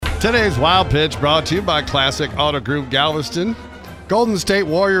Today's Wild Pitch brought to you by Classic Auto Group Galveston. Golden State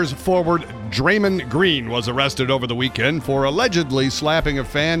Warriors forward Draymond Green was arrested over the weekend for allegedly slapping a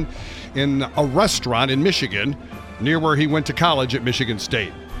fan in a restaurant in Michigan, near where he went to college at Michigan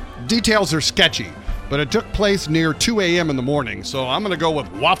State. Details are sketchy, but it took place near 2 a.m. in the morning, so I'm going to go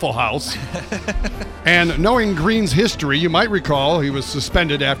with Waffle House. And knowing Green's history, you might recall he was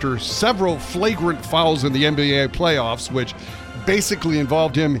suspended after several flagrant fouls in the NBA playoffs, which basically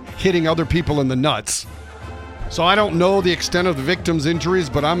involved him hitting other people in the nuts. So I don't know the extent of the victim's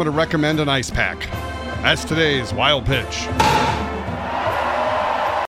injuries, but I'm going to recommend an ice pack. That's today's Wild Pitch.